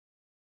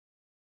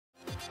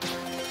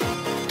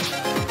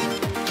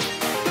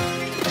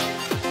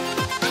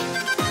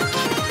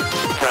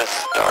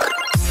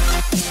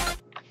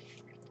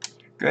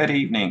Good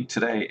evening.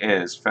 Today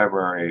is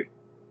February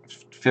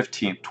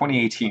 15th,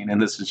 2018,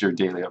 and this is your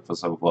daily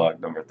episode vlog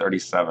number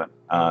 37.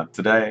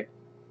 Today,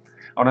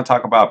 I want to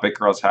talk about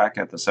BitGrail's hack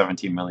at the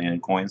 17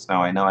 million coins.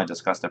 Now, I know I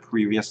discussed it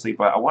previously,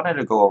 but I wanted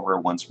to go over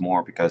it once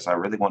more because I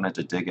really wanted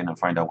to dig in and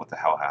find out what the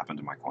hell happened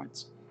to my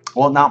coins.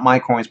 Well, not my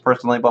coins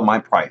personally, but my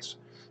price.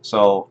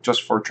 So,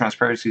 just for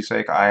transparency's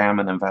sake, I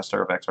am an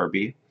investor of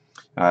XRB.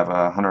 I have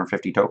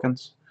 150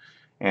 tokens.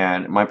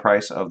 And my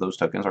price of those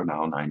tokens are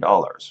now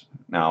 $9.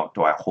 Now,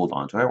 do I hold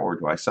on to it or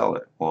do I sell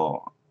it?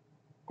 Well,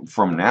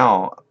 from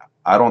now,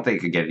 I don't think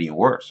it could get any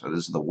worse. So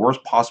this is the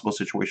worst possible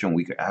situation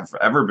we could have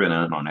ever been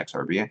in on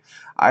XRB.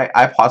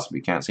 I possibly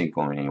can't see it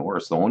going any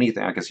worse. The only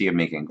thing I can see it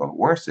making it go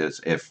worse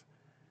is if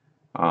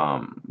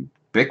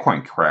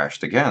Bitcoin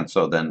crashed again.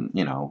 So then,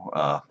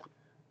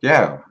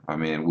 yeah, I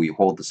mean, we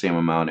hold the same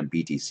amount in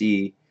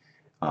BTC,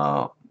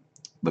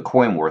 the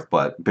coin worth,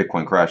 but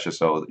Bitcoin crashes,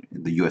 so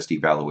the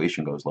USD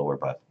valuation goes lower.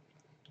 But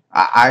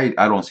I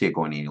don't see it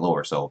going any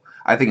lower, so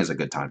I think it's a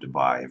good time to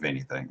buy, if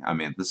anything. I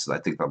mean, this is, I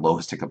think, the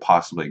lowest it could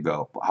possibly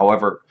go.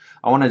 However,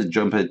 I wanted to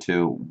jump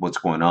into what's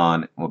going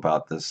on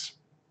about this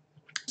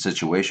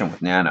situation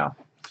with Nano.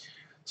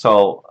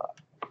 So,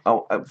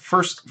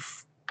 first,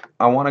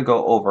 I want to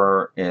go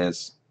over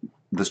is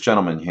this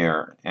gentleman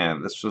here,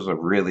 and this was a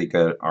really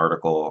good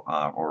article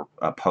or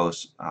a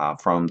post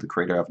from the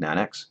creator of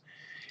Nanix.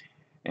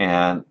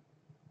 And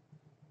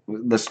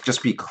let's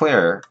just be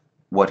clear,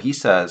 what he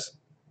says,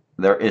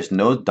 there is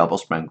no double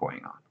spend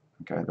going on.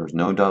 Okay, there's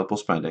no double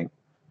spending.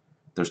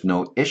 There's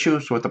no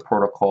issues with the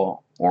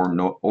protocol or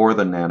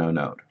the Nano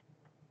node.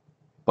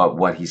 But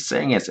what he's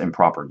saying is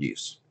improper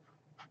use.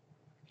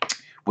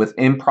 With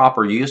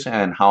improper use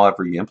and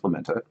however you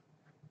implement it.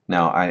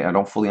 Now, I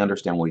don't fully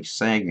understand what he's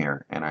saying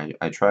here, and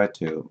I try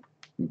to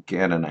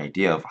get an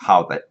idea of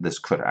how this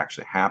could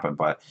actually happen.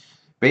 But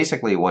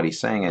basically what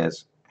he's saying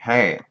is,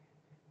 hey,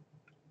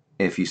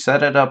 if you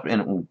set it up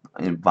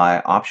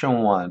by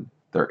option 1,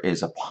 there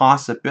is a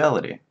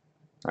possibility,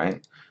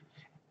 right,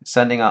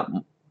 sending up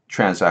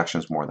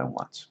transactions more than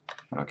once,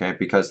 okay,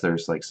 because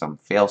there's like some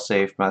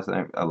fail-safe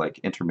method, like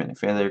intermittent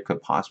failure could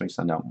possibly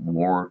send out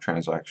more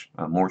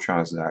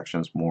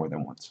transactions more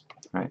than once,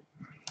 right?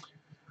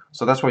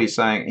 So that's what he's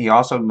saying. He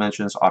also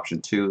mentions option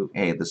 2.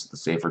 Hey, this is the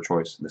safer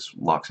choice. This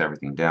locks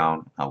everything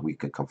down. We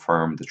could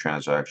confirm the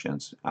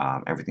transactions.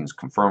 Everything's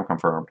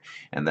confirmed,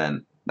 and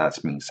then that's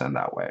being sent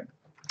that way.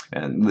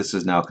 And this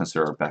is now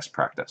considered best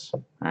practice,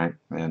 right?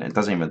 And it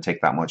doesn't even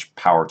take that much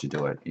power to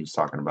do it. He's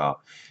talking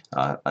about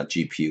a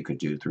GPU could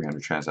do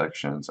 300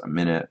 transactions a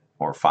minute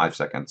or 5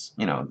 seconds.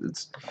 You know,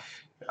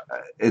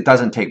 it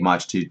doesn't take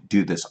much to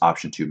do this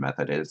option 2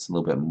 method. It's a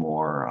little bit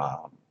more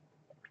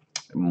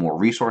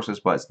resources,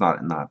 but it's not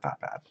that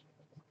bad.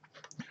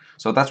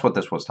 So that's what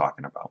this was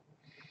talking about.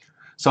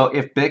 So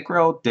if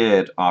BitGrail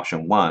did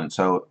option 1,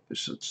 so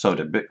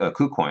did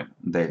KuCoin,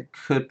 they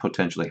could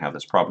potentially have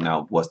this problem.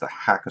 Now, was the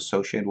hack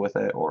associated with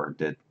it, or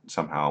did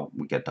somehow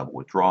we get double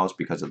withdrawals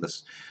because of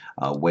this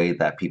way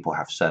that people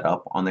have set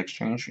up on the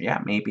exchange? Yeah,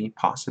 maybe,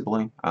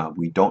 possibly.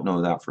 We don't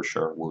know that for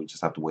sure. We'll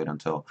just have to wait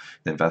until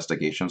the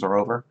investigations are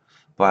over.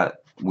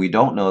 But we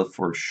don't know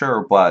for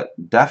sure, but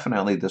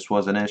definitely this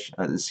was an issue.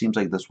 It seems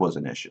like this was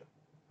an issue.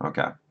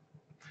 Okay.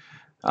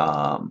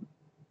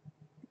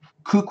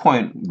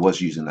 KuCoin was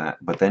using that,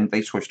 but then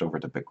they switched over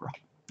to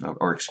BitGrail.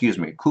 Or excuse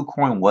me,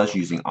 KuCoin was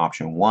using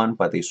option 1,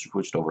 but they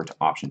switched over to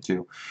option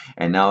 2,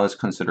 and now is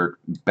considered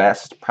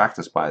best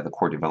practice by the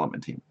core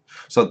development team.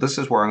 So this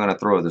is where I'm going to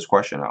throw this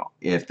question out.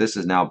 If this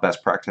is now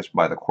best practice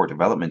by the core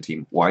development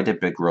team, why did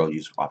BitGrail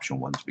use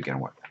option 1 to begin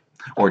with?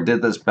 Or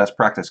did this best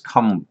practice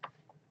come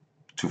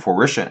to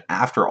fruition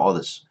after all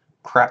this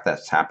crap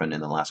that's happened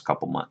in the last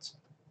couple months?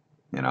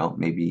 You know,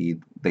 maybe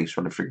they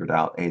sort of figured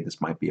out, hey,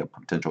 this might be a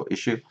potential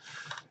issue.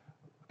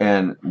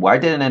 And why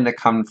didn't it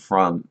come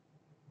from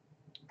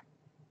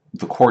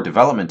the core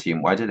development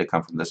team? Why did it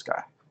come from this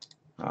guy?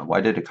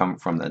 Why did it come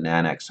from the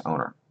Nanix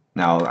owner?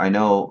 Now, I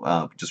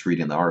know, just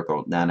reading the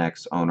article,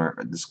 Nanix owner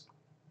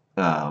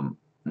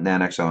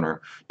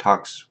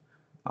talks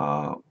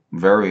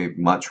very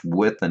much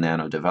with the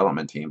Nano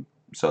development team,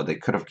 so they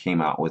could have came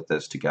out with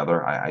this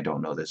together. I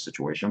don't know this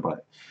situation,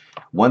 but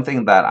one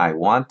thing that I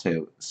want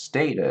to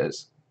state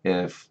is,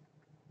 if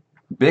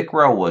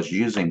BitGrail was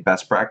using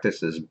best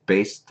practices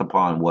based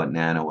upon what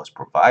Nano was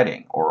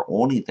providing, or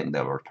only thing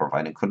they were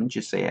providing, couldn't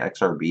you say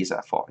XRB is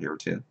at fault here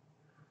too?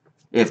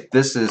 If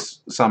this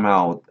is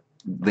somehow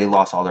they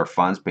lost all their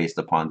funds based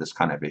upon this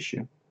kind of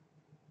issue.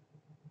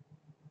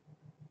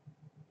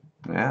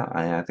 Yeah,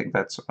 I think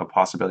that's a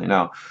possibility.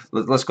 Now,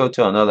 let's go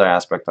to another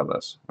aspect of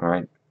this, all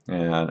right?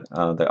 And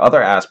the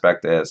other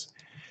aspect is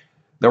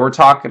they were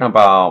talking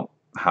about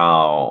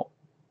how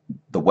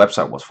the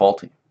website was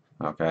faulty.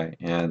 Okay,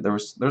 and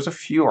there's a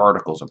few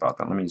articles about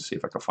that. Let me see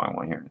if I can find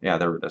one here. Yeah,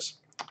 there it is.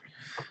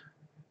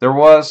 There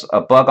was a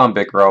bug on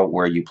BitGrail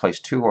where you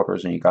placed 2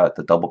 orders and you got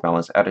the double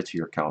balance added to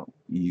your account.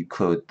 You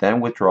could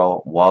then withdraw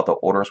while the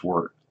orders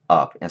were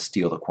up and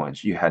steal the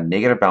coins. You had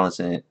negative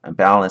balance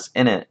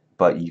in it,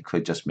 but you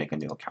could just make a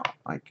new account.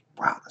 Like,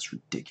 wow, that's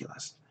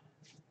ridiculous.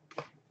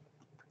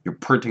 You're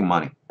printing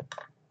money.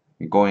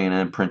 You're going in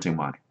and printing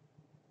money.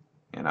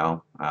 You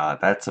know,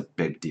 that's a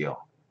big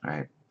deal,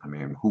 right? I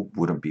mean, who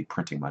wouldn't be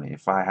printing money?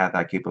 If I had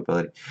that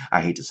capability,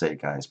 I hate to say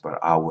it, guys, but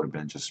I would have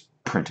been just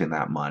printing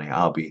that money.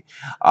 I'll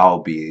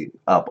be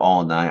up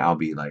all night. I'll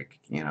be like,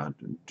 you know,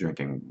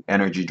 drinking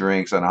energy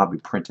drinks, and I'll be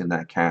printing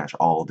that cash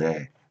all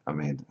day. I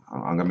mean,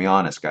 I'm gonna be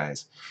honest,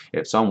 guys.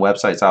 If some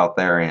websites out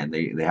there and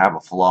they have a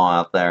flaw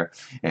out there,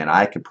 and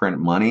I could print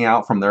money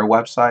out from their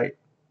website,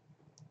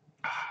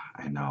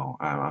 I know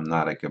I'm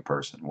not a good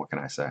person. What can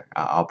I say?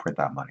 I'll print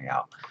that money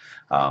out.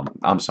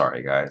 I'm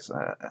sorry, guys.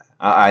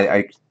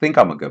 I think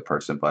I'm a good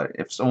person, but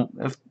if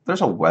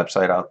there's a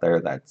website out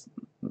there that's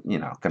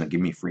gonna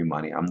give me free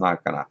money, I'm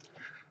not gonna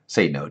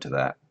say no to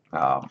that.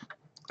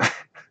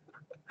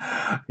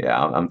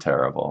 Yeah, I'm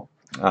terrible.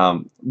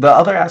 The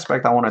other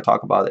aspect I want to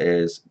talk about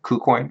is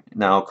KuCoin.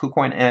 Now,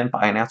 KuCoin and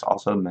Binance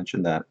also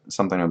mentioned that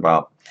something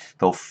about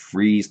they'll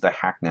freeze the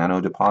hack Nano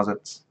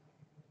deposits.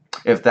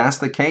 If that's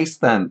the case,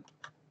 then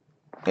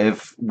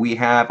if we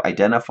have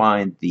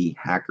identified the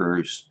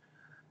hackers'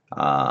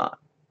 uh,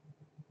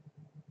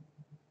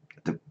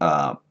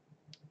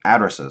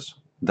 addresses,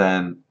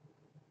 then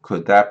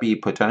could that be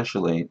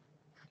potentially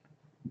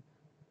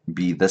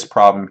be this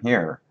problem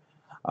here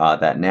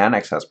that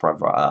Nanix has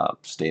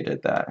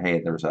stated that, hey,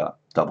 there's a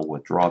double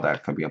withdrawal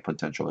that could be a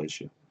potential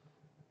issue.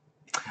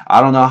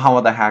 I don't know how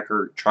the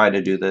hacker tried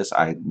to do this.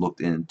 I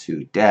looked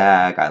into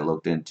DAG. I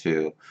looked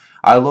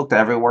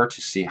everywhere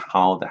to see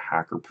how the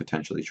hacker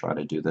potentially tried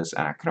to do this,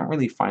 and I couldn't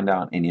really find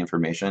out any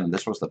information.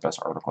 This was the best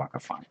article I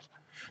could find.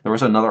 There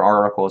was another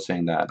article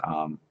saying that,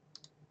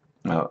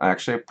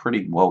 actually a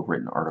pretty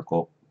well-written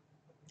article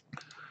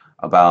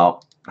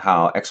about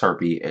how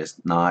XRP is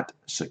not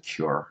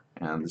secure.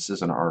 And this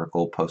is an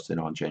article posted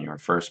on January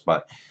 1st,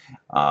 but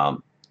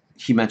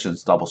he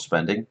mentions double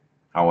spending.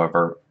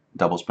 However,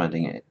 double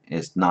spending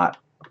is not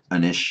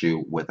an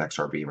issue with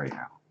XRP right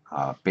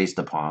now, based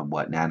upon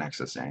what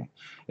Nanix is saying.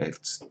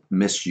 It's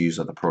misuse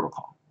of the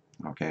protocol,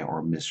 okay,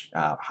 or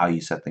how you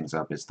set things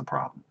up is the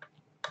problem.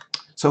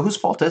 So whose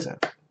fault is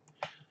it?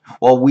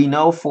 Well, we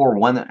know for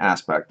one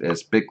aspect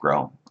is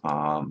BitGrail.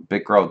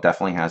 BitGrail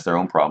definitely has their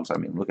own problems. I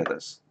mean, look at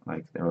this.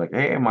 Like they're like,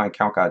 hey, my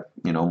account got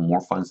more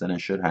funds than it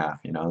should have.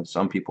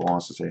 Some people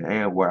also say,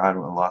 hey, where I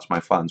lost my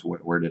funds.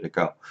 Where did it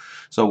go?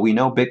 So we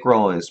know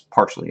BitGrail is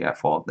partially at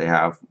fault. They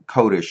have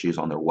code issues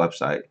on their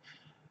website,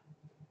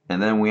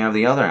 and then we have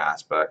the other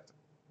aspect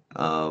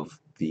of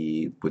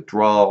the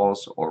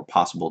withdrawals or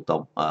possible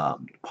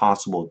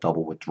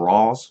double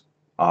withdrawals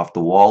off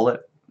the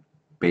wallet,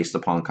 based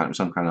upon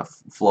some kind of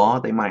flaw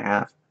they might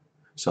have.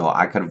 So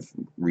I could have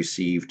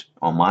received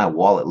on my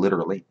wallet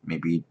literally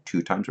maybe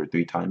 2 times or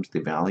 3 times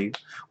the value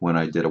when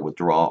I did a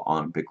withdrawal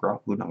on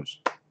BitGrail. Who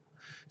knows?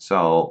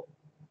 So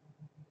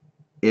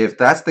if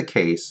that's the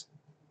case,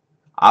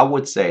 I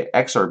would say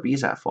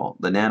XRB's at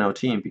fault, the Nano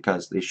team,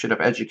 because they should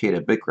have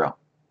educated BitGrail.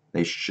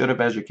 They should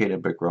have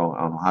educated BitGrail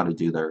on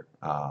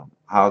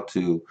how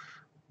to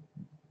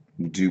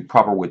do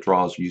proper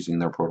withdrawals using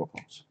their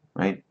protocols,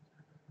 right?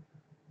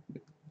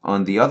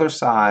 On the other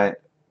side,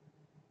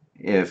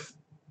 if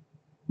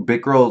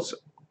BitGrail's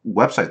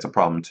website's a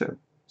problem too.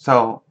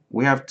 So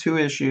we have 2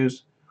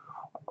 issues.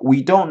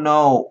 We don't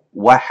know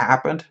what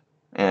happened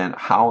and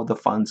how the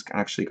funds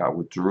actually got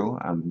withdrew.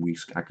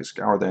 I could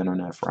scour the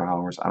internet for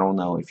hours. I don't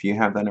know if you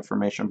have that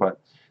information, but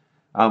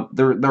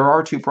there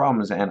are 2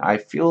 problems, and I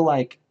feel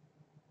like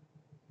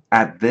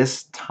at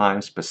this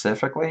time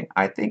specifically,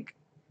 I think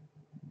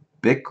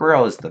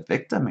BitGrail is the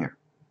victim here.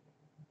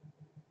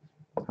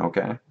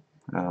 Okay.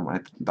 I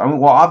mean,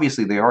 well,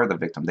 obviously they are the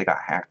victim. They got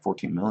hacked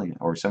 14 million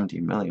or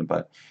 17 million,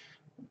 but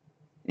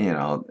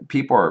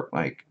people are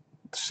like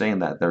saying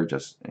that they're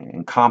just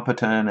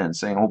incompetent and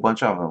saying a whole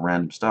bunch of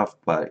random stuff.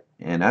 But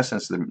in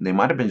essence, they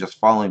might have been just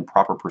following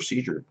proper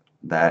procedure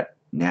that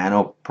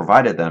Nano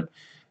provided them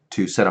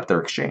to set up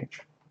their exchange.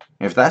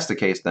 If that's the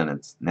case, then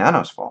it's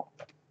Nano's fault,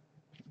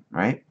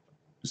 right?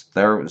 It's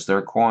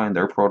their coin,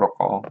 their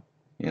protocol,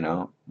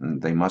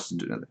 and they must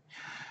do it.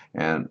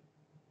 And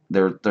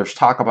there's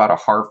talk about a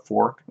hard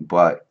fork,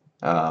 but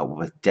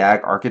with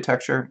DAG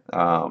architecture,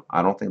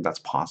 I don't think that's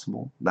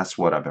possible. That's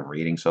what I've been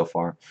reading so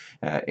far.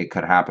 It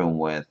could happen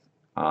with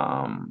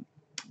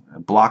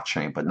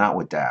blockchain, but not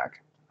with DAG.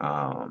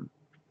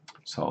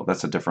 So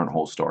that's a different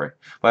whole story.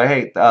 But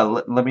hey,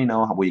 let me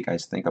know what you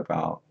guys think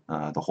about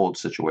the whole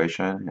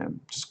situation, and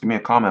just give me a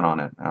comment on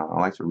it. I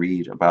like to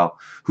read about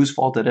whose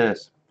fault it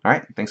is. All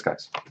right, thanks,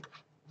 guys.